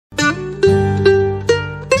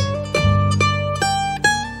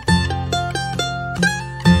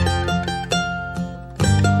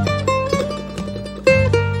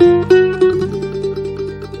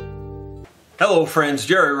Hello friends,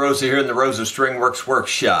 Jerry Rosa here in the Rosa String Works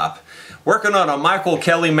Workshop. Working on a Michael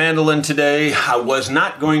Kelley mandolin today. I was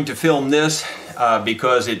not going to film this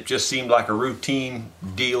because it just seemed like a routine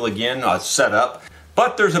deal again, a setup.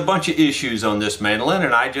 But there's a bunch of issues on this mandolin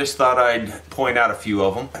and I just thought I'd point out a few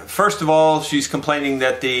of them. First of all, she's complaining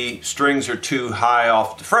that the strings are too high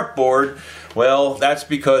off the fretboard. Well, that's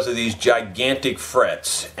because of these gigantic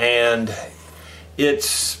frets. And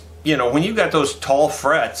it's, you know, when you've got those tall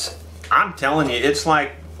frets, I'm telling you, it's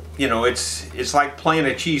like, you know, it's like playing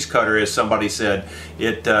a cheese cutter, as somebody said.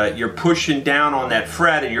 You're pushing down on that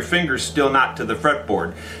fret and your finger's still not to the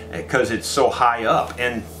fretboard because it's so high up.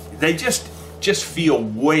 And they just feel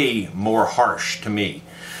way more harsh to me.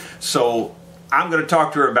 So I'm going to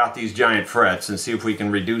talk to her about these giant frets and see if we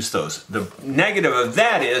can reduce those. The negative of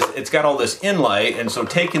that is it's got all this inlay, and so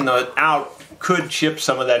taking the out could chip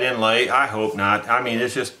some of that inlay. I hope not. I mean,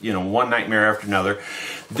 it's just, you know, one nightmare after another.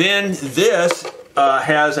 Then this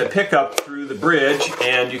has a pickup through the bridge,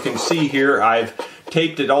 and you can see here I've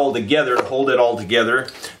taped it all together to hold it all together.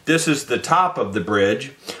 This is the top of the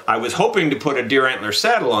bridge. I was hoping to put a deer antler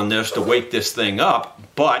saddle on this to weight this thing up,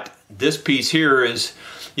 but this piece here is,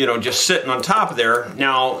 you know, just sitting on top of there.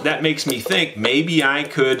 Now that makes me think maybe I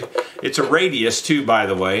could, it's a radius too, by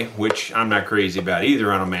the way, which I'm not crazy about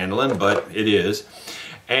either on a mandolin, but it is.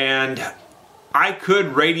 And I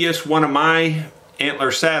could radius one of my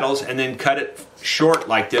antler saddles and then cut it short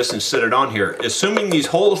like this and sit it on here. Assuming these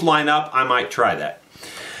holes line up, I might try that.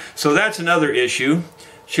 So that's another issue.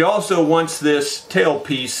 She also wants this tail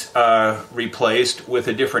piece replaced with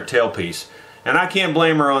a different tail piece. And I can't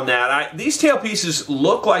blame her on that. These tail pieces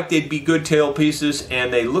look like they'd be good tail pieces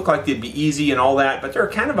and they look like they'd be easy and all that, but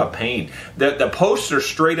they're kind of a pain. The posts are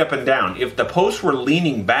straight up and down. If the posts were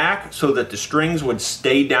leaning back so that the strings would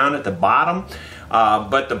stay down at the bottom,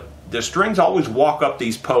 but the strings always walk up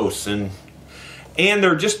these posts, and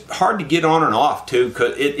they're just hard to get on and off too,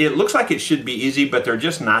 because it looks like it should be easy, but they're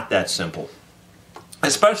just not that simple.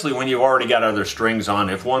 Especially when you've already got other strings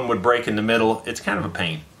on. If one would break in the middle, it's kind of a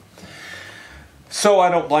pain. So I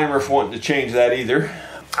don't blame her for wanting to change that either.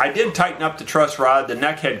 I did tighten up the truss rod. The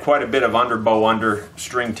neck had quite a bit of under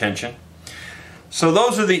string tension. So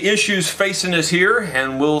those are the issues facing us here,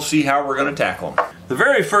 and we'll see how we're going to tackle them. The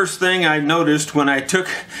very first thing I noticed when I took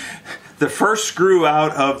the first screw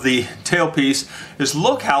out of the tailpiece is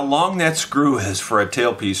look how long that screw is for a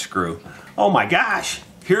tailpiece screw. Oh my gosh,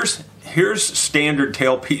 here's standard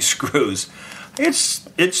tailpiece screws.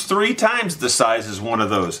 It's 3 times the size as one of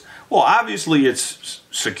those. Well, obviously it's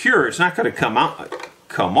secure. It's not going to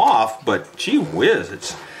come off, but gee whiz,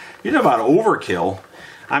 it's, you know, about overkill.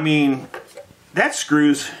 I mean, that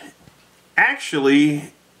screw's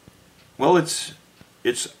actually, well, it's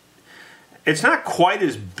not quite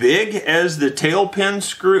as big as the tail pin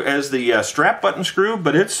screw, as the strap button screw,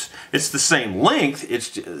 but it's the same length.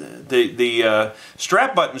 It's the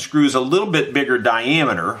strap button screw is a little bit bigger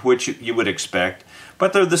diameter, which you would expect,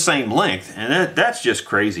 but they're the same length, and that's just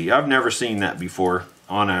crazy. I've never seen that before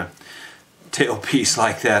on a tailpiece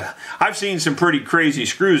like that. I've seen some pretty crazy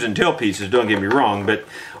screws in tailpieces, don't get me wrong, but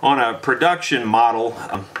on a production model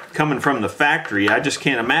coming from the factory, I just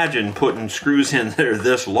can't imagine putting screws in there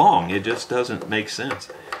this long. It just doesn't make sense.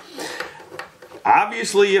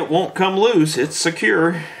 Obviously it won't come loose, it's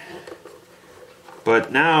secure.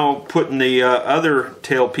 But now putting the other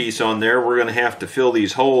tailpiece on there, we're going to have to fill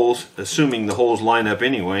these holes, assuming the holes line up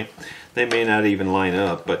anyway. They may not even line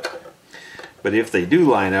up, but if they do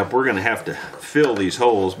line up, we're going to have to fill these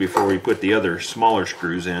holes before we put the other smaller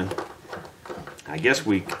screws in. I guess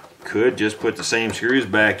we could just put the same screws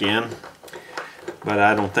back in, but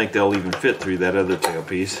I don't think they'll even fit through that other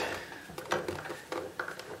tailpiece.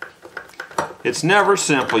 It's never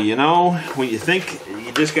simple, you know. When you think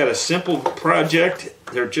you just got a simple project,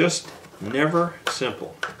 they're just never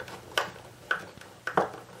simple.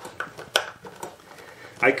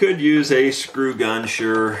 I could use a screw gun,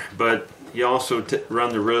 sure, but you also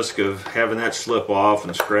run the risk of having that slip off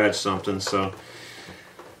and scratch something. So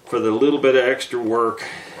for the little bit of extra work,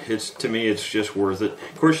 to me it's just worth it.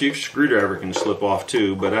 Of course, your screwdriver can slip off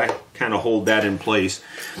too, but I kind of hold that in place.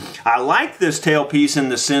 I like this tailpiece in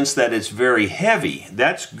the sense that it's very heavy.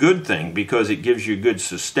 That's a good thing because it gives you good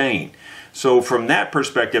sustain. So from that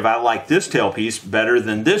perspective, I like this tailpiece better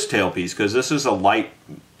than this tailpiece because this is a light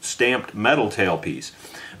stamped metal tailpiece.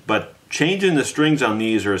 But changing the strings on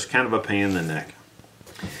these is kind of a pain in the neck.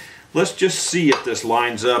 Let's just see if this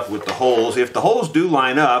lines up with the holes. If the holes do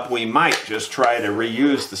line up, we might just try to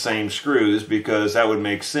reuse the same screws because that would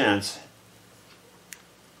make sense.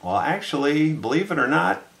 Well, actually, believe it or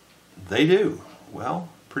not, they do. Well,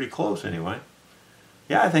 pretty close anyway.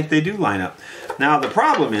 Yeah, I think they do line up. Now the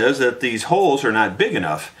problem is that these holes are not big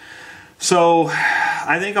enough. So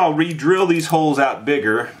I think I'll re-drill these holes out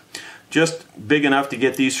bigger, just big enough to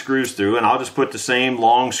get these screws through, and I'll just put the same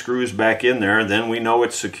long screws back in there, and then we know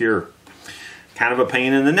it's secure. Kind of a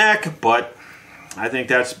pain in the neck, but I think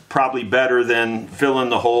that's probably better than filling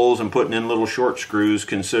the holes and putting in little short screws,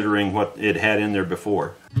 considering what it had in there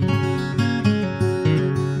before.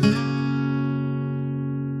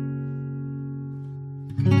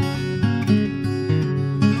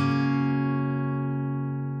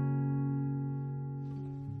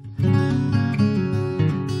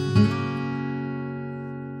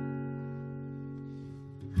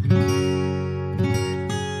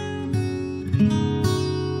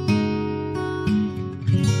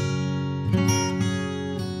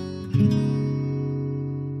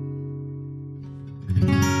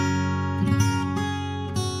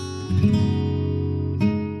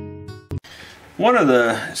 One of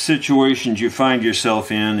the situations you find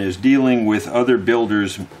yourself in is dealing with other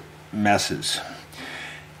builders' messes.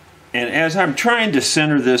 And as I'm trying to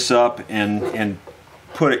center this up and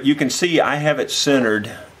put it, you can see I have it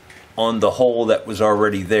centered on the hole that was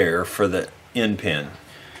already there for the end pin.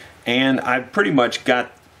 And I've pretty much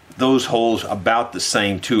got those holes about the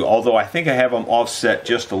same too, although I think I have them offset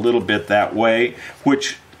just a little bit that way,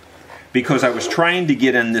 which, because I was trying to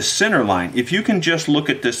get in this center line. If you can just look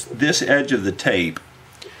at this edge of the tape,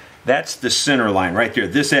 that's the center line right there,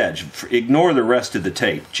 this edge. Ignore the rest of the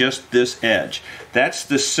tape, just this edge. That's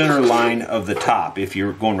the center line of the top, if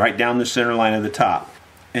you're going right down the center line of the top.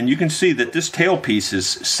 And you can see that this tailpiece is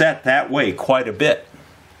set that way quite a bit.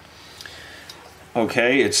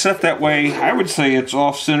 Okay, it's set that way, I would say it's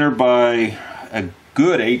off center by a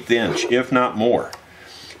good 1/8 inch, if not more.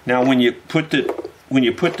 Now when you put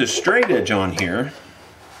the straight edge on here,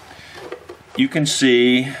 you can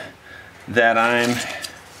see that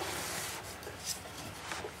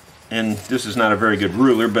and this is not a very good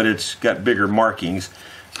ruler, but it's got bigger markings.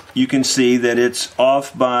 You can see that it's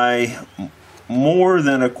off by more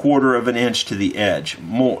than 1/4 inch to the edge.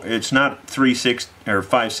 More, it's not 3/6 or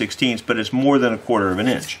 5/16, but it's more than 1/4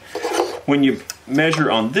 inch. When you measure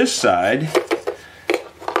on this side,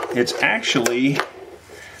 it's actually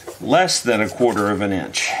less than 1/4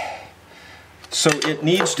 inch. So it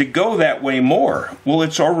needs to go that way more. Well,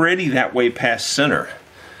 it's already that way past center.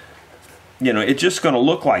 You know, it's just going to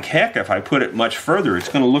look like heck if I put it much further. It's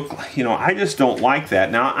going to look, you know, I just don't like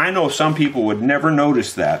that. Now, I know some people would never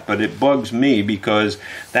notice that, but it bugs me because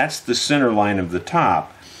that's the center line of the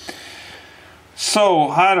top. So,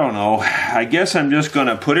 I don't know. I guess I'm just going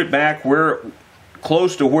to put it back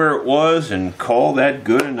close to where it was and call that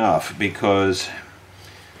good enough, because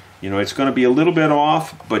you know, it's going to be a little bit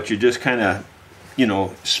off, but you're just kind of, you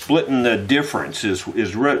know, splitting the difference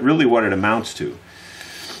is really what it amounts to.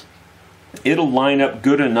 It'll line up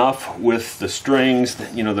good enough with the strings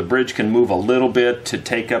that, you know, the bridge can move a little bit to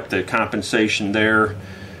take up the compensation there.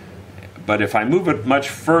 But if I move it much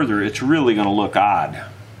further, it's really going to look odd.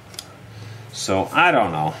 So, I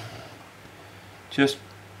don't know. Just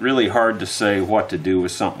really hard to say what to do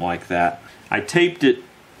with something like that. I taped it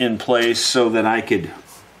in place so that I could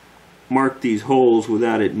mark these holes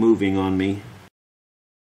without it moving on me.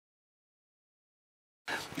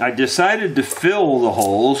 I decided to fill the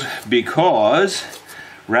holes because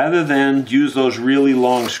rather than use those really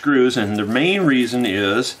long screws, and the main reason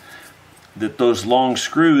is that those long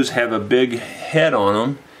screws have a big head on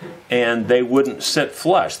them and they wouldn't sit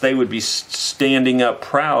flush. They would be standing up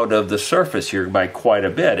proud of the surface here by quite a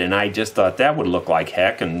bit, and I just thought that would look like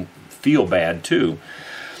heck and feel bad too.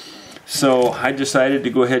 So I decided to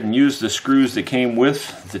go ahead and use the screws that came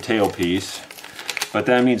with the tailpiece, but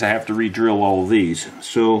that means I have to re-drill all of these.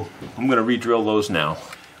 So I'm going to re-drill those now.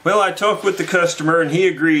 Well, I talked with the customer and he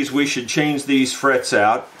agrees we should change these frets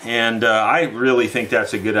out, and I really think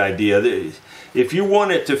that's a good idea. If you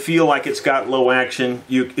want it to feel like it's got low action,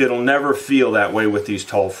 it'll never feel that way with these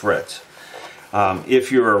tall frets.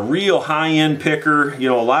 If you're a real high-end picker, you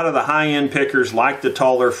know, a lot of the high-end pickers like the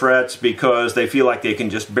taller frets because they feel like they can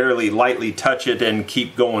just barely lightly touch it and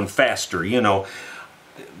keep going faster, you know.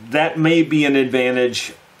 That may be an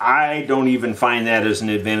advantage. I don't even find that as an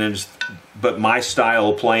advantage, but my style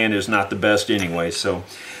of playing is not the best anyway. So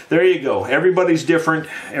there you go. Everybody's different.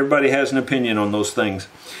 Everybody has an opinion on those things.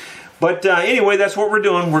 But anyway, that's what we're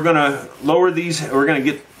doing. We're going to lower these. We're going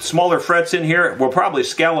to get smaller frets in here. We'll probably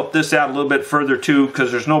scallop this out a little bit further too,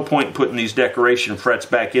 because there's no point in putting these decoration frets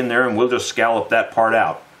back in there, and we'll just scallop that part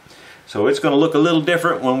out. So it's going to look a little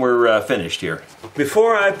different when we're finished here.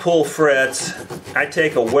 Before I pull frets, I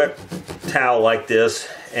take a wet towel like this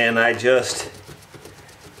and I just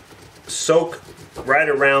soak right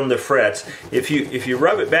around the frets. If you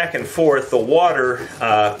rub it back and forth, the water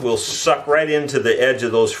will suck right into the edge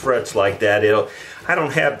of those frets like that.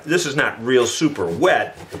 This is not real super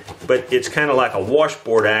wet, but it's kind of like a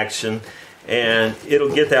washboard action, and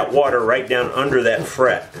it'll get that water right down under that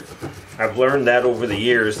fret. I've learned that over the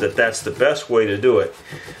years that that's the best way to do it.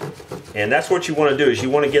 And that's what you want to do, is you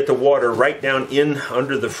want to get the water right down in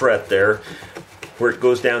under the fret there, where it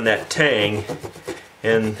goes down that tang,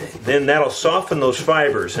 and then that'll soften those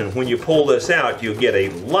fibers, and when you pull this out, you'll get a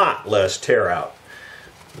lot less tear out.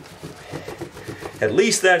 At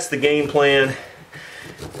least that's the game plan.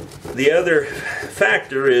 The other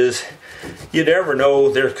factor is, you never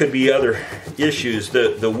know, there could be other issues.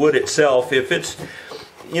 The wood itself, if it's,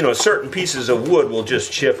 certain pieces of wood will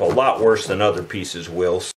just chip a lot worse than other pieces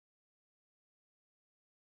will.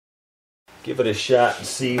 Give it a shot and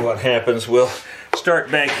see what happens. We'll start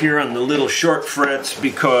back here on the little short frets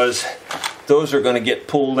because those are going to get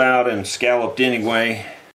pulled out and scalloped anyway.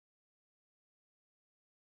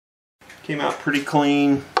 Came out pretty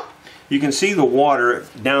clean. You can see the water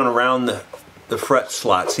down around the fret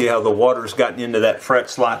slot. See how the water's gotten into that fret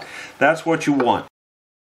slot? That's what you want.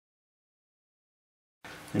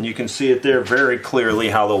 And you can see it there very clearly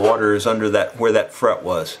how the water is under that, where that fret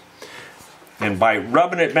was. And by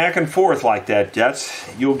rubbing it back and forth like that,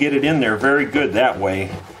 you'll get it in there very good that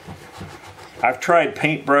way. I've tried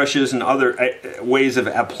paintbrushes and other ways of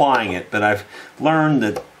applying it, but I've learned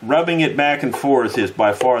that rubbing it back and forth is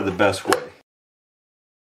by far the best way.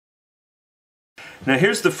 Now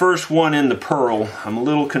here's the first one in the pearl. I'm a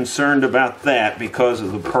little concerned about that because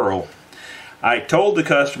of the pearl. I told the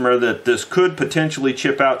customer that this could potentially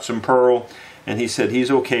chip out some pearl, and he said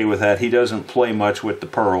he's okay with that. He doesn't play much with the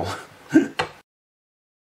pearl.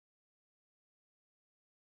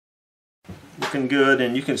 Looking good,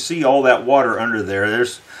 and you can see all that water under there.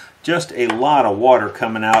 There's just a lot of water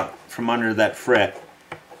coming out from under that fret.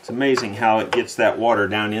 It's amazing how it gets that water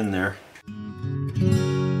down in there.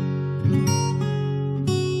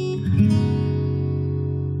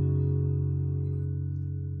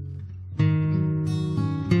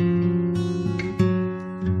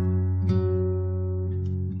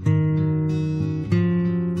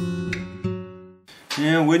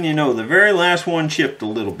 And wouldn't you know, the very last one chipped a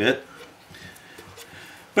little bit.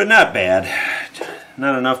 But not bad.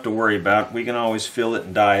 Not enough to worry about. We can always fill it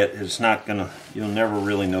and dye it. It's not gonna, you'll never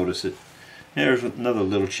really notice it. There's another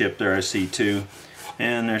little chip there I see too.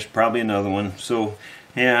 And there's probably another one. So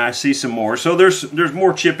yeah, I see some more. So there's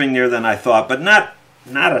more chipping there than I thought, but not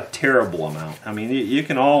a terrible amount. I mean, you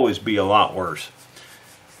can always be a lot worse.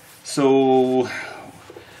 So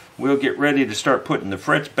we'll get ready to start putting the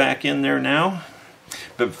frets back in there now.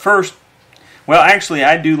 But first, well, actually,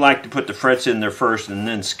 I do like to put the frets in there first and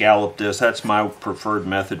then scallop this. That's my preferred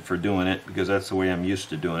method for doing it because that's the way I'm used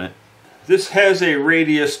to doing it. This has a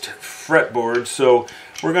radiused fretboard, so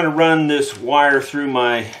we're going to run this wire through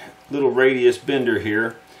my little radius bender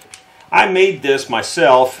here. I made this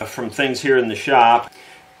myself from things here in the shop.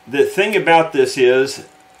 The thing about this is,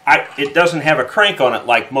 it doesn't have a crank on it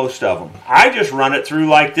like most of them. I just run it through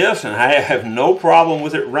like this, and I have no problem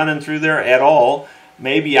with it running through there at all.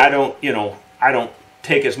 Maybe I don't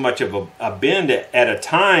take as much of a bend at a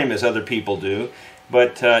time as other people do,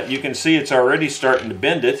 but you can see it's already starting to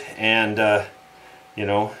bend it, and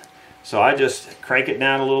so I just crank it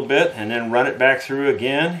down a little bit and then run it back through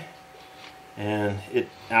again. And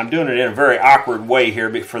I'm doing it in a very awkward way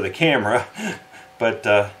here for the camera,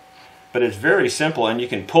 but it's very simple, and you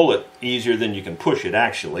can pull it easier than you can push it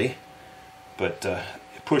actually. But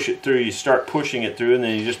push it through, you start pushing it through, and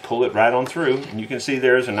then you just pull it right on through, and you can see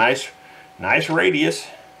there's a nice radius.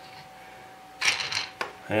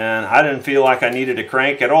 And I didn't feel like I needed a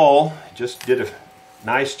crank at all. Just did a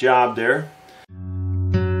nice job there.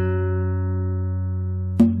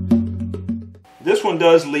 This one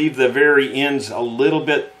does leave the very ends a little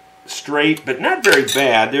bit straight, but not very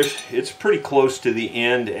bad. It's pretty close to the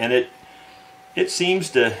end, and it seems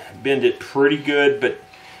to bend it pretty good, but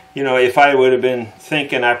if I would have been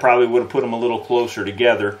thinking, I probably would have put them a little closer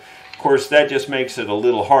together. Of course, that just makes it a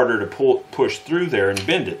little harder to push through there and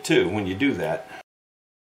bend it too when you do that.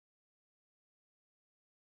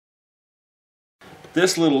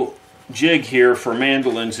 This little jig here for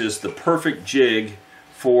mandolins is the perfect jig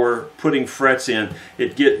for putting frets in.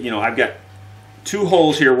 I've got two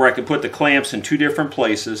holes here where I can put the clamps in two different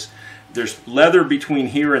places. There's leather between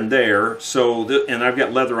here and there, and I've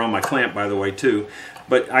got leather on my clamp, by the way, too.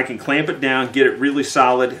 But I can clamp it down, get it really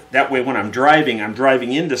solid. That way when I'm driving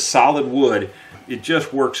into solid wood. It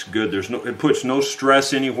just works good. It puts no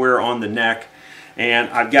stress anywhere on the neck. And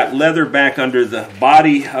I've got leather back under the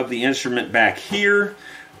body of the instrument back here,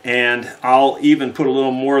 and I'll even put a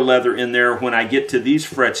little more leather in there when I get to these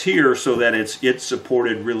frets here so that it's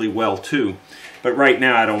supported really well too. But right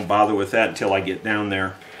now I don't bother with that until I get down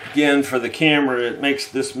there. Again, for the camera,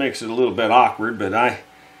 this makes it a little bit awkward, but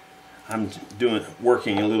I'm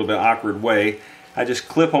working a little bit awkward way. I just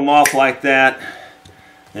clip them off like that,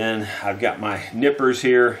 and I've got my nippers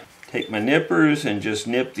here. Take my nippers and just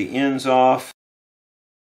nip the ends off.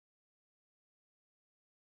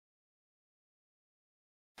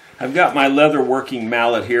 I've got my leather working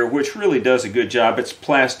mallet here, which really does a good job. It's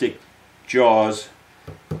plastic jaws,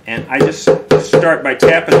 and I just start by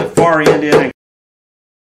tapping the far end in.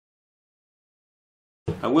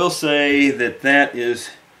 I will say that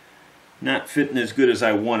is not fitting as good as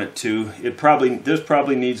I want it to. This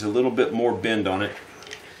probably needs a little bit more bend on it.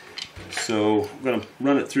 So I'm going to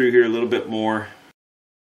run it through here a little bit more.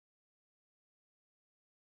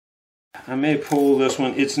 I may pull this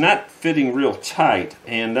one. It's not fitting real tight,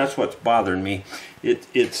 and that's what's bothering me.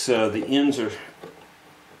 The ends are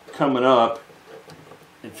coming up.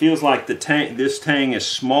 It feels like this tang is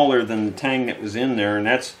smaller than the tang that was in there, and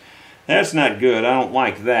that's not good. I don't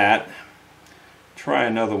like that. Try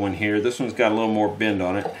another one here. This one's got a little more bend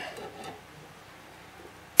on it.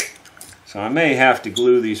 So I may have to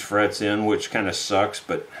glue these frets in, which kind of sucks,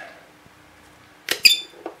 but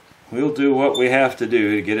we'll do what we have to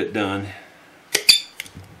do to get it done.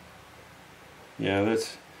 Yeah,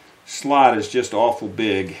 this slot is just awful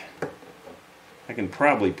big. I can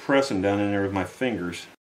probably press them down in there with my fingers.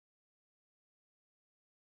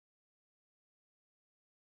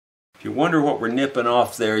 If you wonder what we're nipping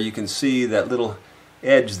off there, you can see that little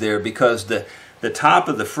edge there because the top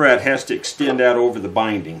of the fret has to extend out over the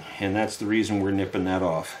binding, and that's the reason we're nipping that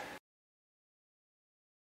off.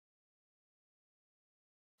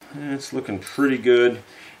 And it's looking pretty good.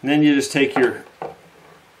 And then you just take your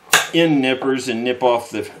end nippers and nip off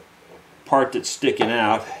the part that's sticking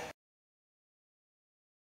out.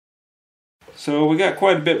 So we got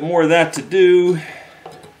quite a bit more of that to do.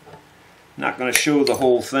 Not going to show the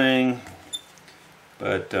whole thing,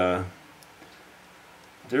 but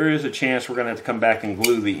there is a chance we're going to have to come back and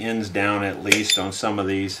glue the ends down at least on some of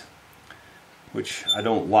these, which I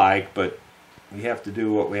don't like, but we have to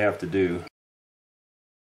do what we have to do.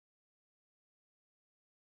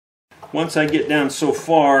 Once I get down so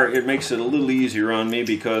far, it makes it a little easier on me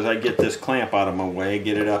because I get this clamp out of my way,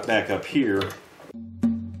 get it back up here.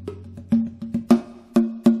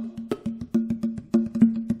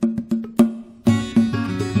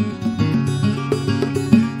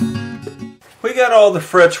 We got all the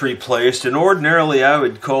frets replaced, and ordinarily I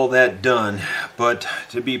would call that done, but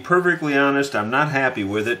to be perfectly honest, I'm not happy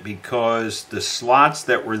with it because the slots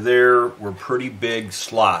that were there were pretty big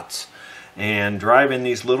slots, and driving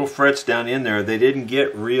these little frets down in there, they didn't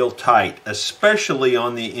get real tight, especially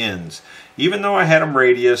on the ends. Even though I had them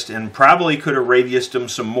radiused, and probably could have radiused them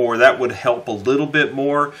some more, that would help a little bit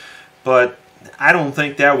more, but I don't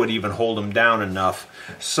think that would even hold them down enough.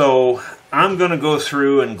 So I'm going to go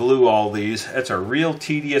through and glue all these. It's a real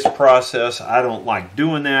tedious process. I don't like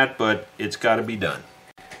doing that, but it's got to be done.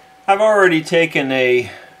 I've already taken a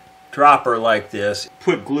dropper like this,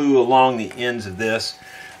 put glue along the ends of this.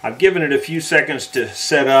 I've given it a few seconds to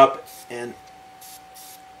set up, and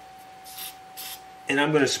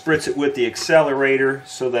I'm going to spritz it with the accelerator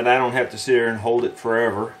so that I don't have to sit there and hold it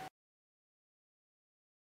forever.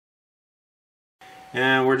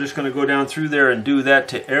 And we're just going to go down through there and do that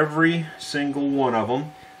to every single one of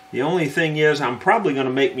them. The only thing is, I'm probably going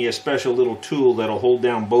to make me a special little tool that'll hold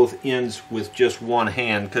down both ends with just one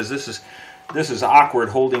hand, because this is awkward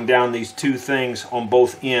holding down these two things on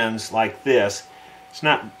both ends like this. It's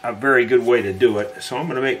not a very good way to do it, so I'm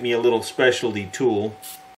going to make me a little specialty tool.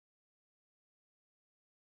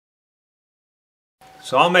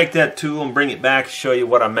 So I'll make that tool and bring it back to show you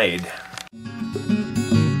what I made.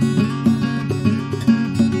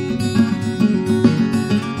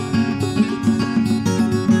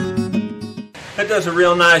 That does a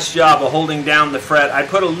real nice job of holding down the fret. I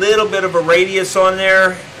put a little bit of a radius on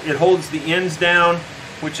there. It holds the ends down,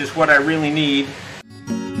 which is what I really need.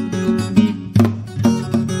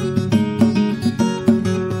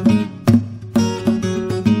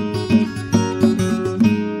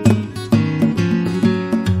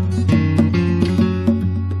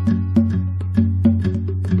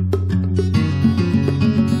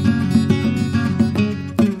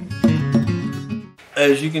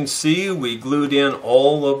 As you can see, we glued in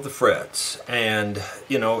all of the frets, and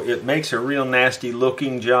you know, it makes a real nasty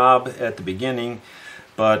looking job at the beginning,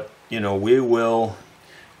 but you know, we will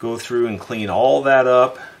go through and clean all that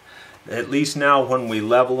up, at least now when we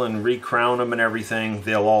level and recrown them and everything,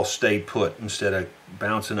 they'll all stay put instead of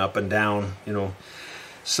bouncing up and down, you know.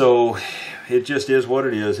 So it just is what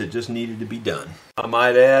it is. It just needed to be done. I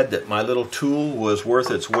might add that my little tool was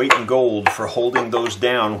worth its weight in gold for holding those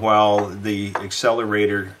down while the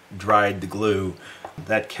accelerator dried the glue.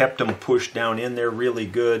 That kept them pushed down in there really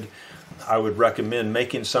good. I would recommend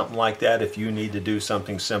making something like that if you need to do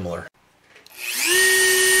something similar.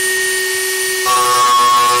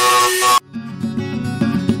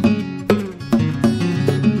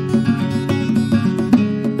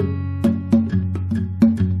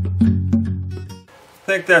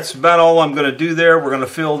 I think that's about all I'm going to do there. We're going to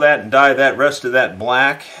fill that and dye that rest of that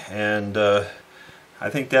black, and I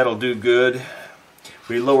think that'll do good.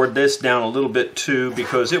 We lowered this down a little bit too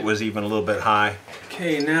because it was even a little bit high.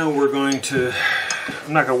 Okay, now we're going to,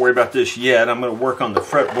 I'm not going to worry about this yet. I'm going to work on the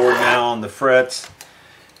fretboard now, on the frets,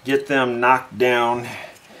 get them knocked down.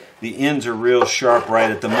 The ends are real sharp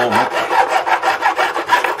right at the moment.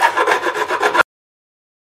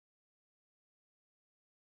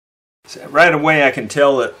 So right away I can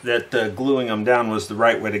tell that gluing them down was the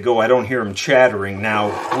right way to go. I don't hear them chattering now,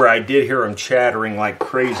 where I did hear them chattering like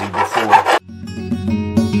crazy before.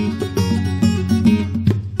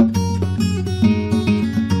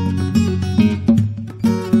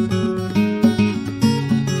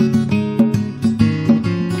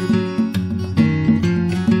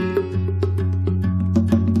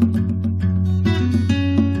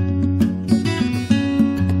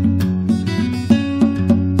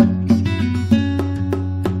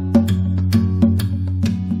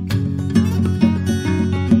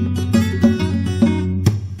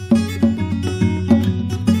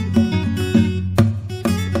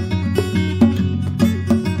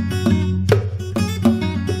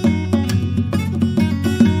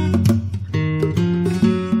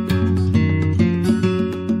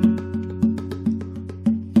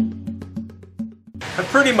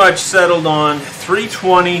 Pretty much settled on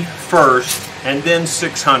 320 first and then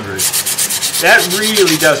 600. That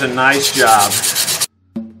really does a nice job.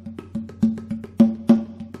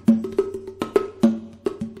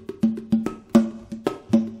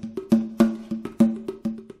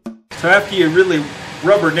 So after you really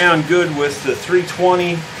rubber down good with the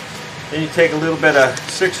 320, then you take a little bit of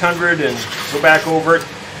 600 and go back over it,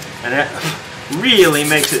 and that really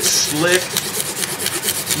makes it slick.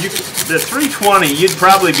 The 320 you'd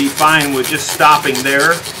probably be fine with just stopping there,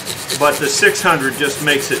 but the 600 just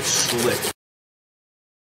makes it slick.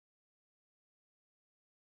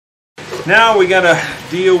 Now we got to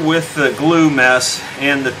deal with the glue mess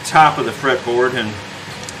and the top of the fretboard, and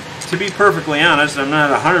to be perfectly honest, I'm not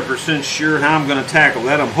 100% sure how I'm going to tackle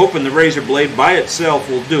that. I'm hoping the razor blade by itself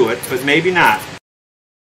will do it, but maybe not.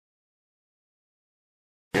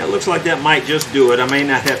 Yeah, it looks like that might just do it. I may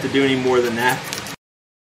not have to do any more than that.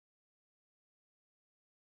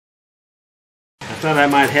 I thought I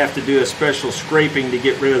might have to do a special scraping to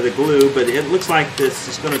get rid of the glue, but it looks like this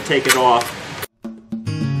is going to take it off.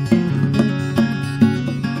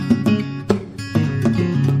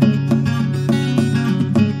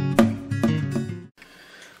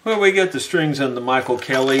 Well, we get the strings on the Michael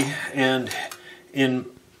Kelley, and in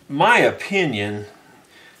my opinion,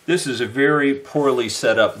 this is a very poorly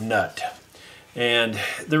set up nut. And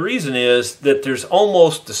the reason is that there's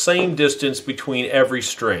almost the same distance between every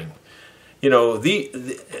string. You know,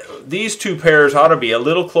 these two pairs ought to be a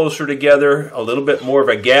little closer together, a little bit more of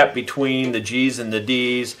a gap between the G's and the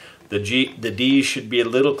D's. The D's should be a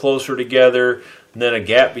little closer together, and then a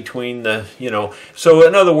gap between the, you know. So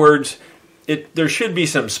in other words, there should be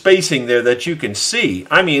some spacing there that you can see.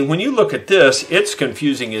 I mean, when you look at this, it's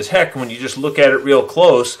confusing as heck when you just look at it real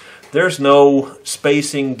close. There's no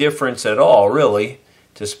spacing difference at all, really,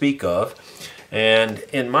 to speak of. And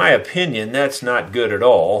in my opinion, that's not good at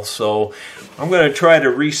all. So I'm going to try to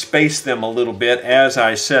respace them a little bit as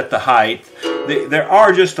I set the height. They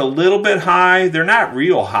are just a little bit high. They're not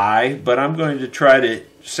real high, but I'm going to try to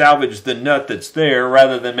salvage the nut that's there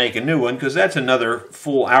rather than make a new one, because that's another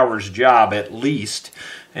full hour's job at least.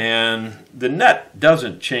 And the nut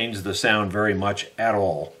doesn't change the sound very much at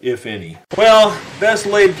all, if any. Well, best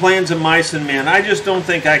laid plans of mice and men. I just don't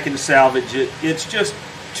think I can salvage it. It's just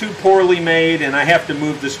too poorly made, and I have to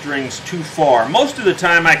move the strings too far. Most of the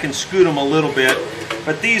time I can scoot them a little bit,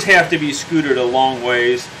 but these have to be scooted a long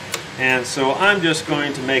ways, and so I'm just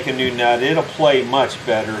going to make a new nut. It'll play much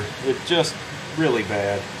better. It's just really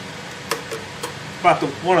bad. About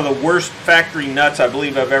one of the worst factory nuts I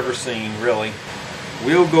believe I've ever seen, really.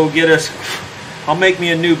 We'll go get us, I'll make me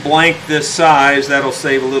a new blank this size. That'll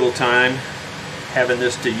save a little time. having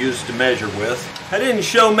this to use to measure with. I didn't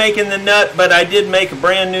show making the nut, but I did make a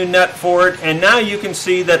brand new nut for it, and now you can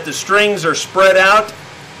see that the strings are spread out.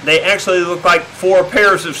 They actually look like 4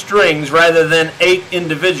 pairs of strings rather than 8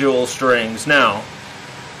 individual strings. Now,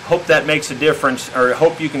 hope that makes a difference, or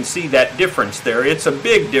hope you can see that difference there. It's a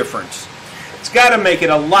big difference. It's got to make it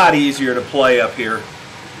a lot easier to play up here.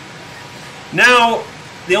 Now,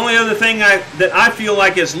 the only other thing that I feel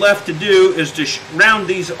like is left to do is to round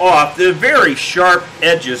these off. They're very sharp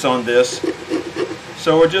edges on this.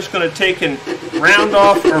 So we're just going to take and round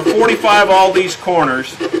off or 45 all these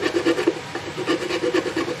corners.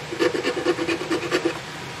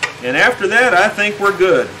 And after that, I think we're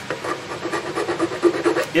good.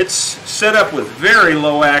 It's set up with very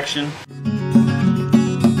low action.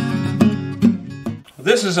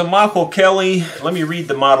 This is a Michael Kelley. Let me read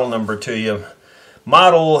the model number to you.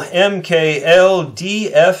 Model MKLDFE,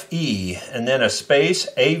 and then a space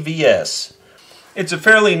AVS. It's a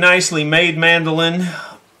fairly nicely made mandolin.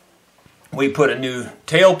 We put a new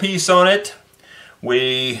tailpiece on it.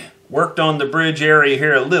 We worked on the bridge area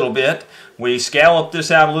here a little bit. We scalloped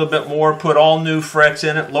this out a little bit more, put all new frets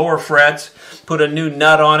in it, lower frets, put a new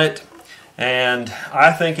nut on it, and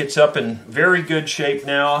I think it's up in very good shape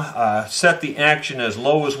now. Set the action as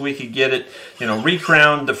low as we could get it,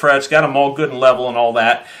 recrowned the frets, got them all good and level and all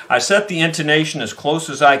that. I set the intonation as close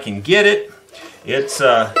as I can get it. It's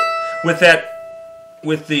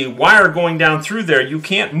with the wire going down through there, you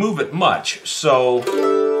can't move it much. So,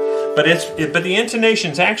 but the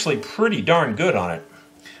intonation's actually pretty darn good on it.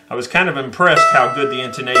 I was kind of impressed how good the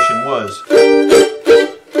intonation was.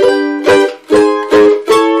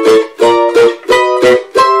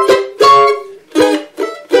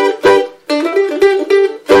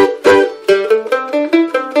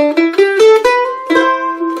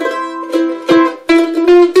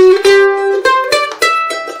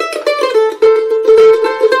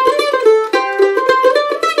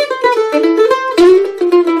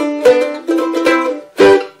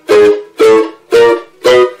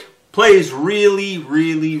 Plays really,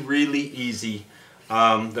 really, really easy.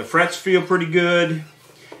 The frets feel pretty good,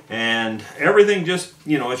 and everything just,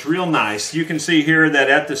 it's real nice. You can see here that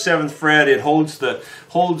at the 7th fret it holds the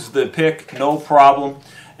pick no problem,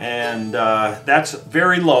 and that's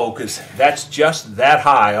very low because that's just that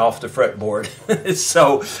high off the fretboard.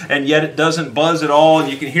 So, and yet it doesn't buzz at all,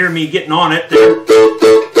 and you can hear me getting on it there.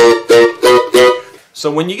 So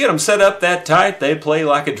when you get them set up that tight, they play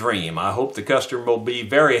like a dream. I hope the customer will be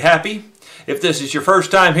very happy. If this is your first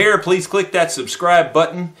time here, please click that subscribe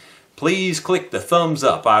button. Please click the thumbs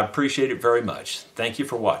up. I appreciate it very much. Thank you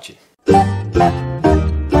for watching.